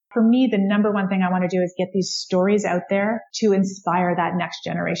For me, the number one thing I want to do is get these stories out there to inspire that next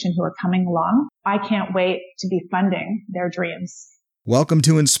generation who are coming along. I can't wait to be funding their dreams. Welcome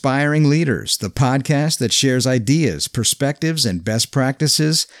to Inspiring Leaders, the podcast that shares ideas, perspectives, and best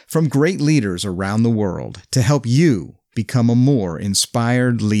practices from great leaders around the world to help you become a more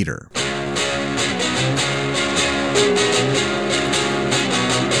inspired leader.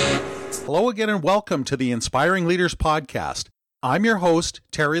 Hello again and welcome to the Inspiring Leaders podcast. I'm your host,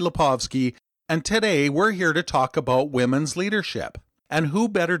 Terry Lipovski, and today we're here to talk about women's leadership. And who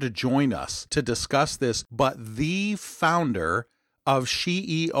better to join us to discuss this but the founder of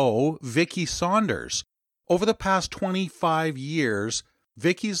SheEO, Vicki Saunders. Over the past 25 years,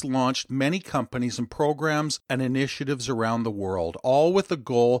 Vicki's launched many companies and programs and initiatives around the world, all with the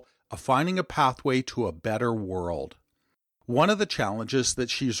goal of finding a pathway to a better world. One of the challenges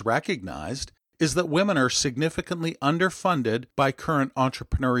that she's recognized is that women are significantly underfunded by current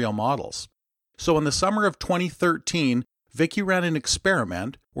entrepreneurial models. So in the summer of 2013, Vicki ran an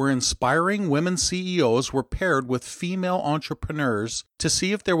experiment where inspiring women CEOs were paired with female entrepreneurs to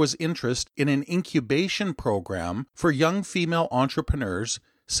see if there was interest in an incubation program for young female entrepreneurs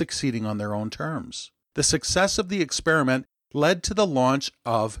succeeding on their own terms. The success of the experiment led to the launch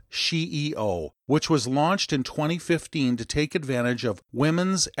of SheEO, which was launched in 2015 to take advantage of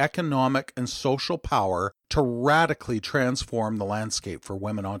women's economic and social power to radically transform the landscape for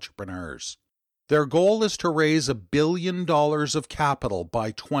women entrepreneurs. Their goal is to raise $1 billion of capital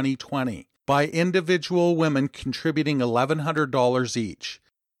by 2020 by individual women contributing $1,100 each.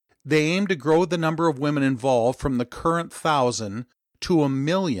 They aim to grow the number of women involved from the current 1,000 to 1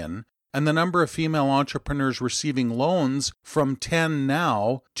 million, and the number of female entrepreneurs receiving loans from 10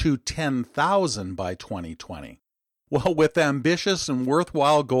 now to 10,000 by 2020. Well, with ambitious and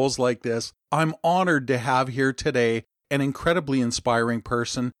worthwhile goals like this, I'm honored to have here today an incredibly inspiring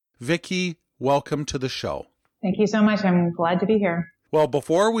person. Vicki, welcome to the show. Thank you so much. I'm glad to be here. Well,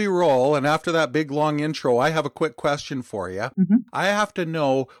 before we roll, and after that big long intro, I have a quick question for you. I have to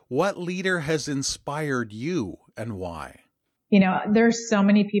know, what leader has inspired you and why? You know, there's so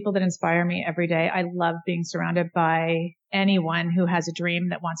many people that inspire me every day. I love being surrounded by anyone who has a dream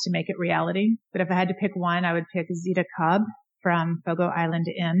that wants to make it reality. But if I had to pick one, I would pick Zita Cobb from Fogo Island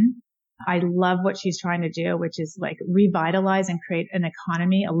Inn. I love what she's trying to do, which is like revitalize and create an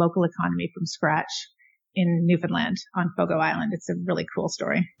economy, a local economy from scratch in Newfoundland on Fogo Island. It's a really cool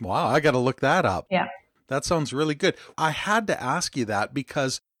story. Wow, I got to look that up. Yeah. That sounds really good. I had to ask you that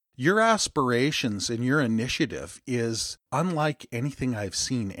because your aspirations and your initiative is unlike anything I've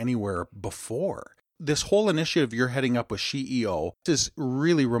seen anywhere before. This whole initiative you're heading up with SheEO is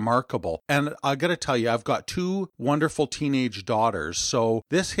really remarkable. And I got to tell you, I've got 2 wonderful teenage daughters, so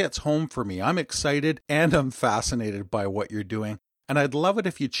this hits home for me. I'm excited and I'm fascinated by what you're doing. And I'd love it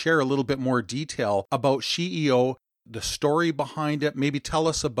if you'd share a little bit more detail about SheEO, the story behind it. Maybe tell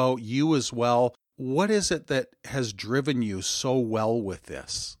us about you as well. What is it that has driven you so well with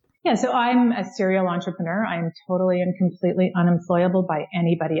this? Yeah, so I'm a serial entrepreneur. I'm totally and completely unemployable by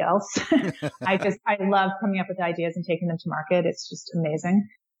anybody else. I love coming up with ideas and taking them to market. It's just amazing.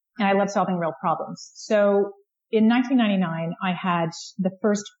 And I love solving real problems. So in 1999, I had the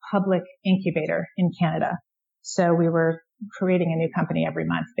first public incubator in Canada. So we were creating a new company every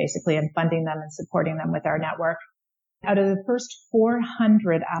month, basically, and funding them and supporting them with our network. Out of the first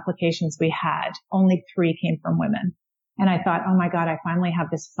 400 applications we had, only 3 came from women. And I thought, oh my God, I finally have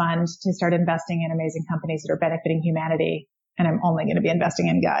this fund to start investing in amazing companies that are benefiting humanity. And I'm only going to be investing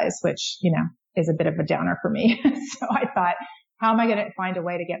in guys, which, you know, is a bit of a downer for me. So I thought, how am I going to find a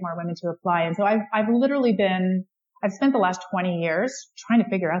way to get more women to apply? And so I've spent the last 20 years trying to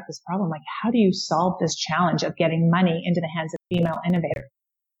figure out this problem. Like, how do you solve this challenge of getting money into the hands of female innovators?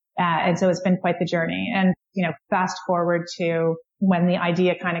 And so it's been quite the journey. And, you know, fast forward to when the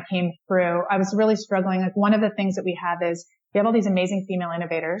idea kind of came through, I was really struggling. Like, one of the things that we have is we have all these amazing female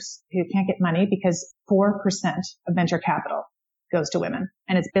innovators who can't get money because 4% of venture capital goes to women.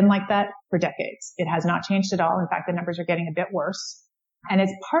 And it's been like that for decades. It has not changed at all. In fact, the numbers are getting a bit worse. And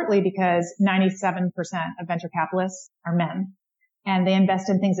it's partly because 97% of venture capitalists are men. And they invest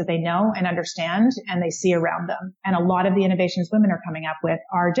in things that they know and understand and they see around them. And a lot of the innovations women are coming up with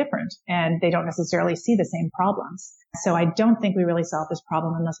are different and they don't necessarily see the same problems. So I don't think we really solve this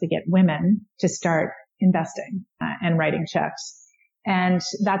problem unless we get women to start investing and writing checks. And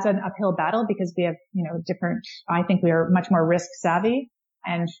that's an uphill battle because we have, you know, I think we are much more risk savvy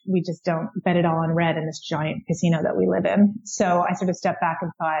and we just don't bet it all on red in this giant casino that we live in. So I sort of stepped back and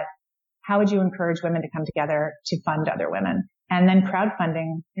thought, how would you encourage women to come together to fund other women? And then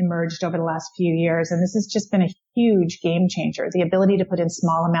crowdfunding emerged over the last few years. And this has just been a huge game changer. The ability to put in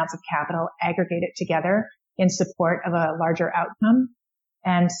small amounts of capital, aggregate it together in support of a larger outcome.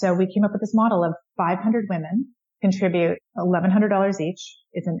 And so we came up with this model of 500 women contribute $1,100 each.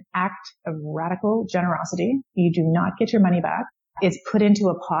 It's an act of radical generosity. You do not get your money back. It's put into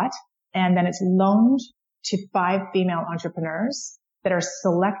a pot, and then it's loaned to 5 female entrepreneurs that are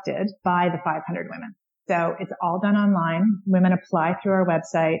selected by the 500 women. So it's all done online. Women apply through our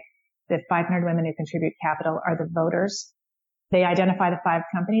website. The 500 women who contribute capital are the voters. They identify the 5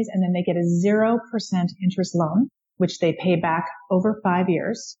 companies, and then they get a 0% interest loan, which they pay back over 5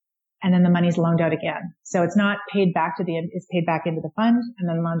 years. And then the money's loaned out again. So it's not paid back it's paid back into the fund and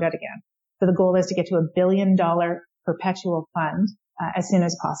then loaned out again. So the goal is to get to $1 billion perpetual fund as soon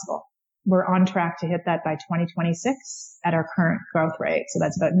as possible. We're on track to hit that by 2026 at our current growth rate. So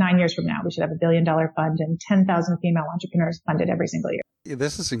that's about 9 years from now. We should have $1 billion fund and 10,000 female entrepreneurs funded every single year.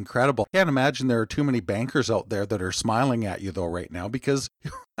 This is incredible. I can't imagine there are too many bankers out there that are smiling at you though right now, because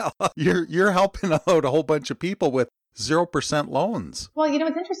you're helping out a whole bunch of people with 0% loans. Well,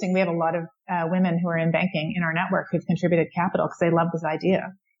 it's interesting. We have a lot of women who are in banking in our network who've contributed capital because they love this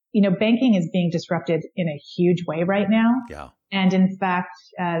idea. Banking is being disrupted in a huge way right now. Yeah. And in fact,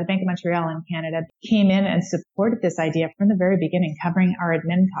 the Bank of Montreal in Canada came in and supported this idea from the very beginning, covering our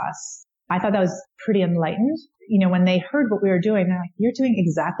admin costs. I thought that was pretty enlightened. When they heard what we were doing, they're like, you're doing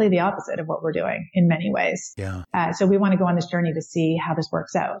exactly the opposite of what we're doing in many ways. Yeah. So we want to go on this journey to see how this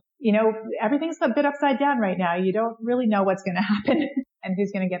works out. Everything's a bit upside down right now. You don't really know what's going to happen and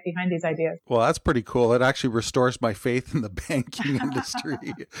who's going to get behind these ideas. Well, that's pretty cool. It actually restores my faith in the banking industry.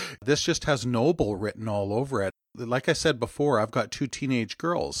 This just has Noble written all over it. Like I said before, I've got 2 teenage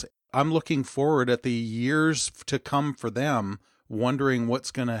girls. I'm looking forward at the years to come for them, wondering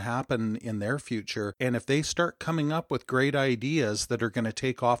what's going to happen in their future. And if they start coming up with great ideas that are going to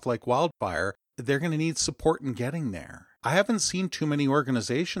take off like wildfire, they're going to need support in getting there. I haven't seen too many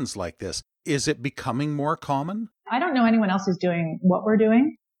organizations like this. Is it becoming more common? I don't know anyone else who's doing what we're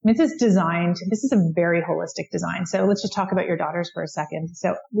doing. This is a very holistic design. So let's just talk about your daughters for a second.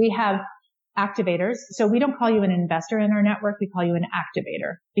 So we have activators. So we don't call you an investor in our network. We call you an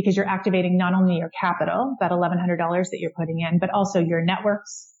activator, because you're activating not only your capital, that $1,100 that you're putting in, but also your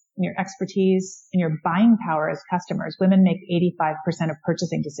networks and your expertise and your buying power as customers. Women make 85% of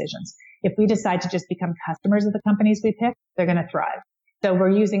purchasing decisions. If we decide to just become customers of the companies we pick, they're going to thrive. So we're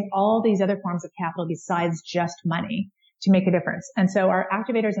using all these other forms of capital besides just money to make a difference. And so our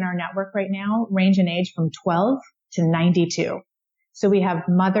activators in our network right now range in age from 12 to 92. So we have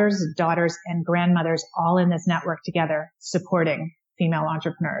mothers, daughters, and grandmothers all in this network together supporting female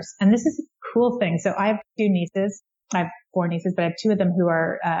entrepreneurs. And this is a cool thing. So I have 2 nieces. I have 4 nieces, but I have 2 of them who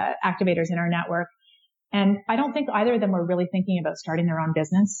are activators in our network. And I don't think either of them were really thinking about starting their own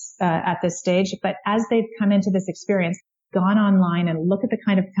business at this stage. But as they've come into this experience, gone online and look at the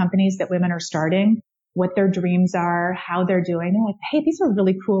kind of companies that women are starting, what their dreams are, how they're doing. They're like, hey, these are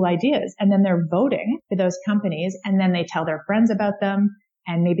really cool ideas. And then they're voting for those companies, and then they tell their friends about them,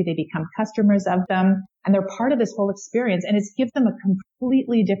 and maybe they become customers of them, and they're part of this whole experience. And it gives them a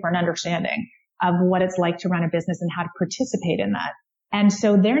completely different understanding of what it's like to run a business and how to participate in that. And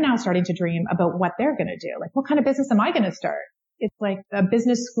so they're now starting to dream about what they're going to do. Like, what kind of business am I going to start? It's like a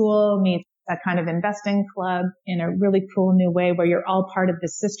business school meets a kind of investing club in a really cool new way where you're all part of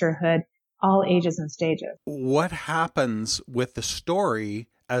this sisterhood, all ages and stages. What happens with the story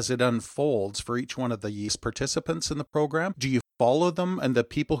as it unfolds for each one of the participants in the program? Do you follow them, and the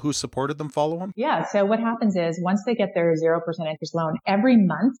people who supported them follow them? Yeah. So what happens is once they get their 0% interest loan, every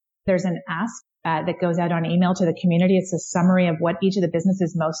month there's an ask that goes out on email to the community. It's a summary of what each of the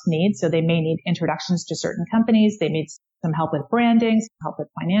businesses most need. So they may need introductions to certain companies. They need some help with branding, some help with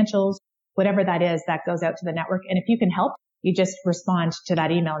financials, whatever that is, that goes out to the network. And if you can help, you just respond to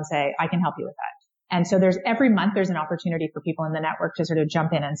that email and say, I can help you with that. And so every month there's an opportunity for people in the network to sort of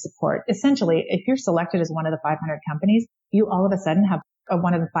jump in and support. Essentially, if you're selected as one of the 500 companies, you all of a sudden have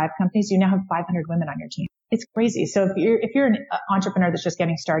one of the 5 companies, you now have 500 women on your team. It's crazy. So if you're an entrepreneur that's just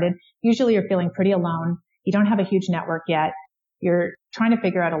getting started, usually you're feeling pretty alone. You don't have a huge network yet. You're trying to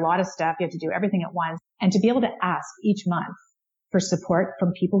figure out a lot of stuff. You have to do everything at once. And to be able to ask each month for support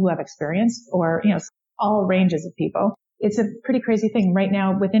from people who have experience, or, all ranges of people, it's a pretty crazy thing. Right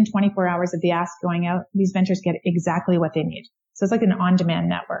now, within 24 hours of the ask going out, these ventures get exactly what they need. So it's like an on-demand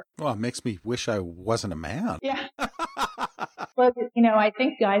network. Well, it makes me wish I wasn't a man. Yeah. But, I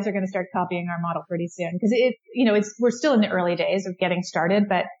think guys are going to start copying our model pretty soon, because we're still in the early days of getting started,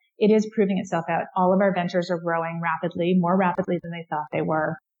 but it is proving itself out. All of our ventures are growing rapidly, more rapidly than they thought they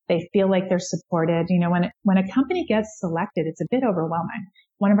were. They feel like they're supported. When a company gets selected, it's a bit overwhelming.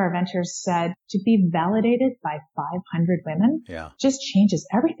 one of our ventures said to be validated by 500 women just changes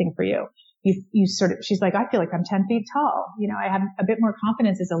everything for you. She's like, I feel like I'm 10 feet tall. I have a bit more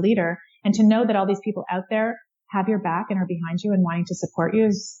confidence as a leader, and to know that all these people out there have your back and are behind you and wanting to support you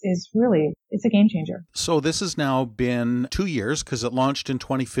is really, it's a game changer. So this has now been 2 years because it launched in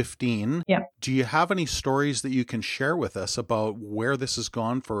 2015. Yeah. Do you have any stories that you can share with us about where this has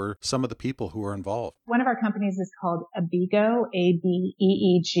gone for some of the people who are involved? One of our companies is called Abeego,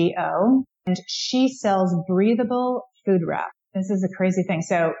 Abeego, and she sells breathable food wrap. This is a crazy thing.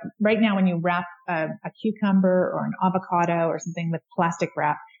 So right now when you wrap a cucumber or an avocado or something with plastic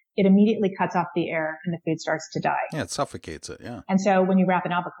wrap, it immediately cuts off the air and the food starts to die. Yeah, it suffocates it, yeah. And so when you wrap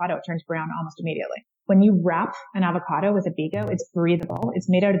an avocado, it turns brown almost immediately. When you wrap an avocado with Abeego, it's breathable. It's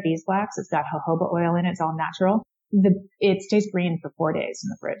made out of beeswax. It's got jojoba oil in it. It's all natural. It stays green for 4 days in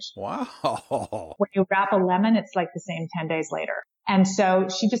the fridge. Wow. When you wrap a lemon, it's like the same 10 days later. And so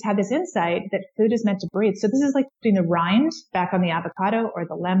she just had this insight that food is meant to breathe. So this is like putting the rind back on the avocado or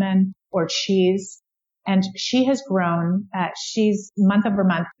the lemon or cheese. And she has grown, she's month over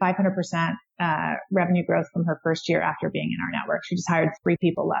month, 500% revenue growth from her first year after being in our network. She just hired 3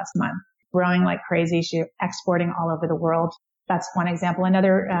 people last month, growing like crazy. She's exporting all over the world. That's one example.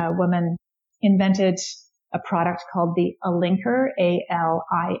 Another woman invented a product called the Alinker, Alinker,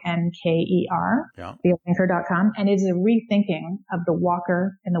 thealinker.com. And it is a rethinking of the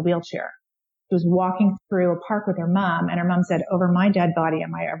walker and the wheelchair. She was walking through a park with her mom, and her mom said, over my dead body,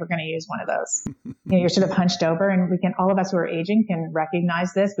 am I ever going to use one of those? You're sort of hunched over, and all of us who are aging can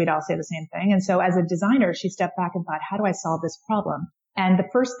recognize this. We'd all say the same thing. And so as a designer, she stepped back and thought, how do I solve this problem? And the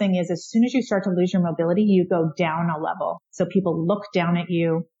first thing is, as soon as you start to lose your mobility, you go down a level. So people look down at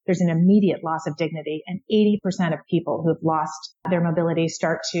you. There's an immediate loss of dignity, and 80% of people who've lost their mobility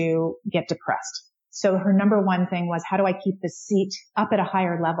start to get depressed. So her number one thing was, how do I keep the seat up at a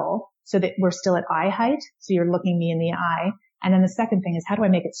higher level so that we're still at eye height? So you're looking me in the eye. And then the second thing is, how do I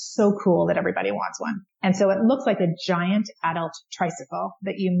make it so cool that everybody wants one? And so it looks like a giant adult tricycle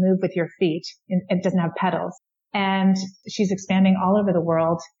that you move with your feet. It doesn't have pedals. And she's expanding all over the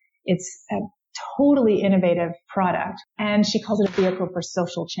world. It's a totally innovative product. And she calls it a vehicle for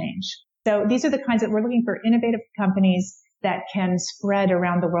social change. So these are the kinds that we're looking for, innovative companies that can spread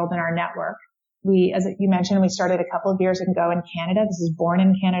around the world in our network. As you mentioned, we started a couple of years ago in Canada. This is Born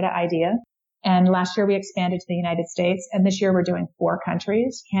in Canada idea. And last year we expanded to the United States. And this year we're doing 4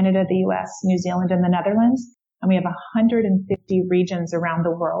 countries, Canada, the US, New Zealand, and the Netherlands. And we have 150 regions around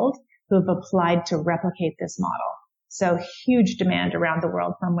the world who have applied to replicate this model. So huge demand around the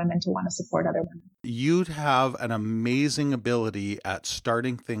world from women to want to support other women. You'd have an amazing ability at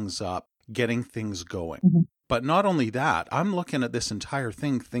starting things up, getting things going. Mm-hmm. But not only that, I'm looking at this entire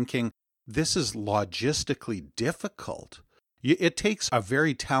thing thinking, this is logistically difficult. It takes a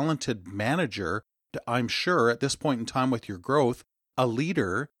very talented manager, I'm sure, at this point in time with your growth, a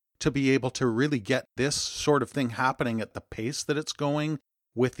leader, to be able to really get this sort of thing happening at the pace that it's going,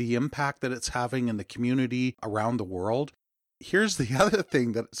 with the impact that it's having in the community around the world. Here's the other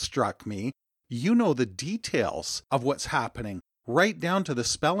thing that struck me. You know the details of what's happening, right down to the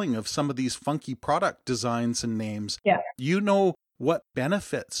spelling of some of these funky product designs and names. Yeah. You know what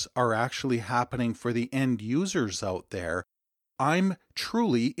benefits are actually happening for the end users out there. I'm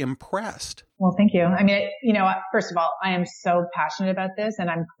truly impressed. Well, thank you. I mean, first of all, I am so passionate about this,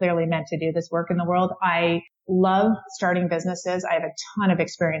 and I'm clearly meant to do this work in the world. I love starting businesses. I have a ton of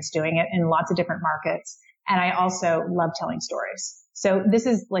experience doing it in lots of different markets. And I also love telling stories. So this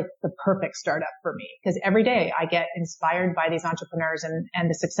is like the perfect startup for me, because every day I get inspired by these entrepreneurs and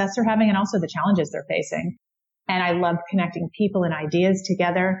the success they're having and also the challenges they're facing. And I love connecting people and ideas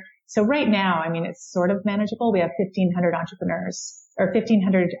together. So right now, I mean, it's sort of manageable. We have 1,500 entrepreneurs or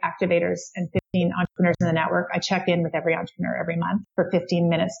 1,500 activators and 15 entrepreneurs in the network. I check in with every entrepreneur every month for 15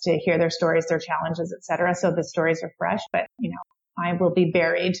 minutes to hear their stories, their challenges, et cetera. So the stories are fresh, but I will be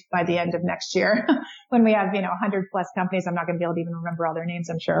buried by the end of next year when we have, 100 plus companies. I'm not going to be able to even remember all their names,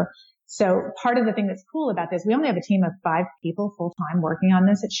 I'm sure. So part of the thing that's cool about this, we only have a team of 5 people full time working on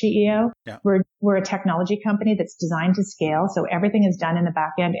this at SheEO. Yeah. We're a technology company that's designed to scale. So everything is done in the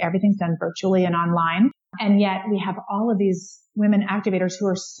back end. Everything's done virtually and online. And yet we have all of these women activators who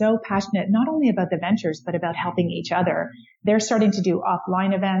are so passionate, not only about the ventures, but about helping each other. They're starting to do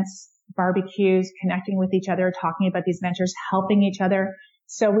offline events, barbecues, connecting with each other, talking about these ventures, helping each other.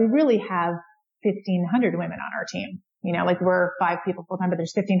 So we really have 1,500 women on our team. We're 5 people full time, but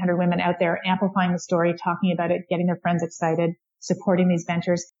there's 1,500 women out there amplifying the story, talking about it, getting their friends excited, supporting these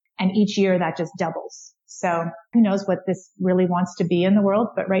ventures. And each year that just doubles. So who knows what this really wants to be in the world.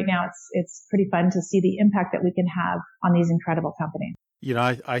 But right now it's pretty fun to see the impact that we can have on these incredible companies. You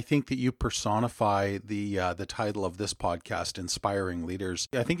know, I think that you personify the title of this podcast, Inspiring Leaders.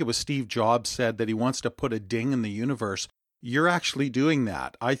 I think it was Steve Jobs said that he wants to put a ding in the universe. You're actually doing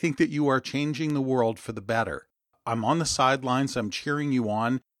that. I think that you are changing the world for the better. I'm on the sidelines. I'm cheering you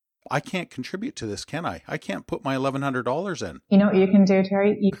on. I can't contribute to this, can I? I can't put my $1,100 in. You know what you can do,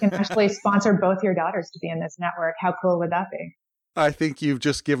 Terry? You can actually sponsor both your daughters to be in this network. How cool would that be? I think you've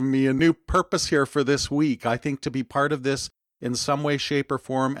just given me a new purpose here for this week. I think to be part of this in some way, shape, or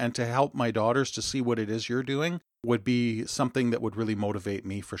form, and to help my daughters to see what it is you're doing would be something that would really motivate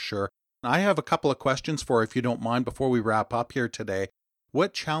me for sure. I have a couple of questions for you, if you don't mind, before we wrap up here today.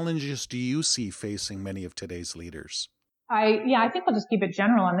 What challenges do you see facing many of today's leaders? I think I'll just keep it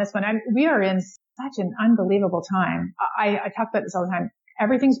general on this one. We are in such an unbelievable time. I talk about this all the time.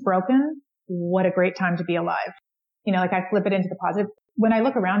 Everything's broken. What a great time to be alive. You know, like I flip it into the positive. When I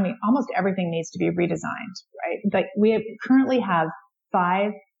look around me, almost everything needs to be redesigned, right? Like we currently have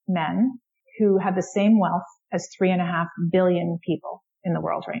 5 men who have the same wealth as 3.5 billion people in the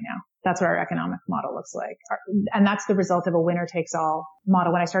world right now. That's what our economic model looks like. And that's the result of a winner takes all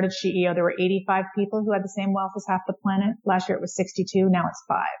model. When I started SheEO, there were 85 people who had the same wealth as half the planet. Last year it was 62. Now it's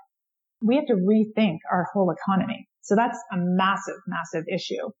 5. We have to rethink our whole economy. So that's a massive, massive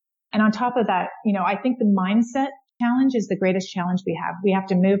issue. And on top of that, you know, I think the mindset challenge is the greatest challenge we have. We have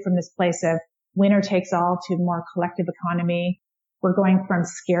to move from this place of winner takes all to more collective economy. We're going from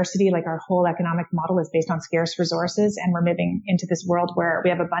scarcity, like our whole economic model is based on scarce resources, and we're moving into this world where we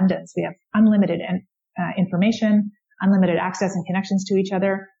have abundance. We have unlimited information, unlimited access and connections to each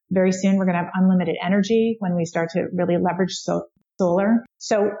other. Very soon we're going to have unlimited energy when we start to really leverage solar.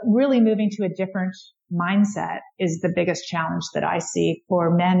 So really moving to a different mindset is the biggest challenge that I see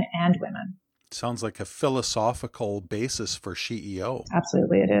for men and women. Sounds like a philosophical basis for SheEO.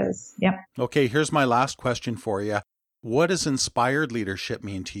 Absolutely it is. Yep. Okay, here's my last question for you. What does inspired leadership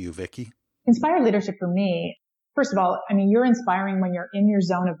mean to you, Vicki? Inspired leadership for me, first of all, I mean, you're inspiring when you're in your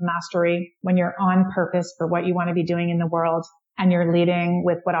zone of mastery, when you're on purpose for what you want to be doing in the world, and you're leading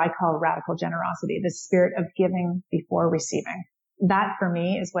with what I call radical generosity, the spirit of giving before receiving. That for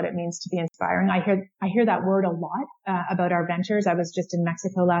me is what it means to be inspiring. I hear that word a lot about our ventures. I was just in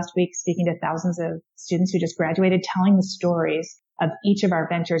Mexico last week speaking to thousands of students who just graduated, telling the stories of each of our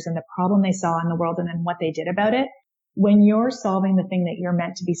ventures and the problem they saw in the world and then what they did about it. When you're solving the thing that you're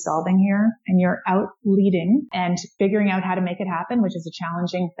meant to be solving here and you're out leading and figuring out how to make it happen, which is a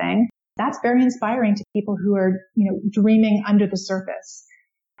challenging thing, that's very inspiring to people who are, you know, dreaming under the surface.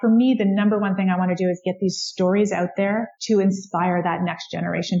 For me, the number one thing I want to do is get these stories out there to inspire that next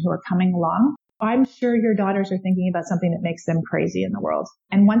generation who are coming along. I'm sure your daughters are thinking about something that makes them crazy in the world.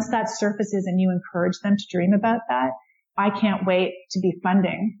 And once that surfaces and you encourage them to dream about that, I can't wait to be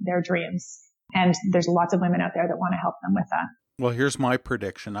funding their dreams. And there's lots of women out there that want to help them with that. Well, here's my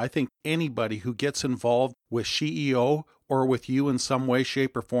prediction. I think anybody who gets involved with SheEO or with you in some way,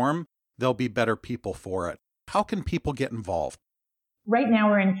 shape, or form, they'll be better people for it. How can people get involved? Right now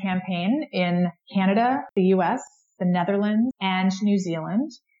we're in campaign in Canada, the US, the Netherlands, and New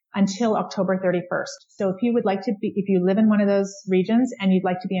Zealand until October 31st. So if you would like to be, if you live in one of those regions and you'd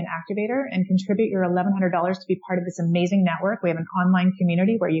like to be an activator and contribute your $1,100 to be part of this amazing network, we have an online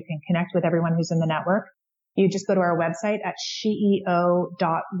community where you can connect with everyone who's in the network. You just go to our website at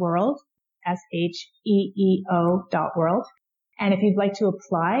sheeo.world, SHEEO.world. And if you'd like to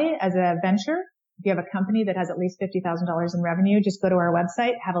apply as a venture, if you have a company that has at least $50,000 in revenue, just go to our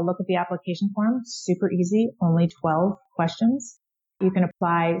website, have a look at the application form. It's super easy, only 12 questions. You can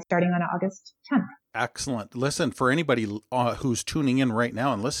apply starting on August 10th. Excellent. Listen, for anybody who's tuning in right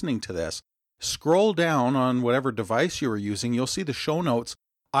now and listening to this, scroll down on whatever device you are using. You'll see the show notes.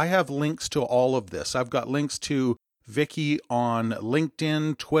 I have links to all of this. I've got links to Vicki on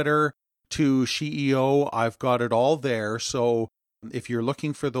LinkedIn, Twitter, to SheEO. I've got it all there. So if you're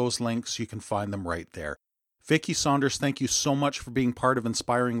looking for those links, you can find them right there. Vicki Saunders, thank you so much for being part of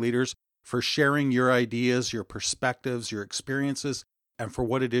Inspiring Leaders, for sharing your ideas, your perspectives, your experiences, and for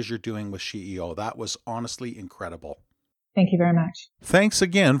what it is you're doing with SheEO. That was honestly incredible. Thank you very much. Thanks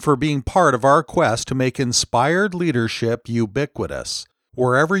again for being part of our quest to make inspired leadership ubiquitous.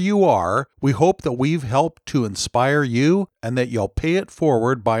 Wherever you are, we hope that we've helped to inspire you and that you'll pay it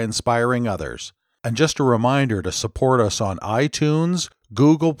forward by inspiring others. And just a reminder to support us on iTunes,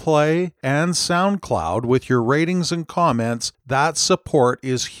 Google Play, and SoundCloud with your ratings and comments. That support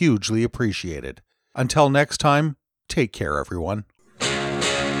is hugely appreciated. Until next time, take care, everyone.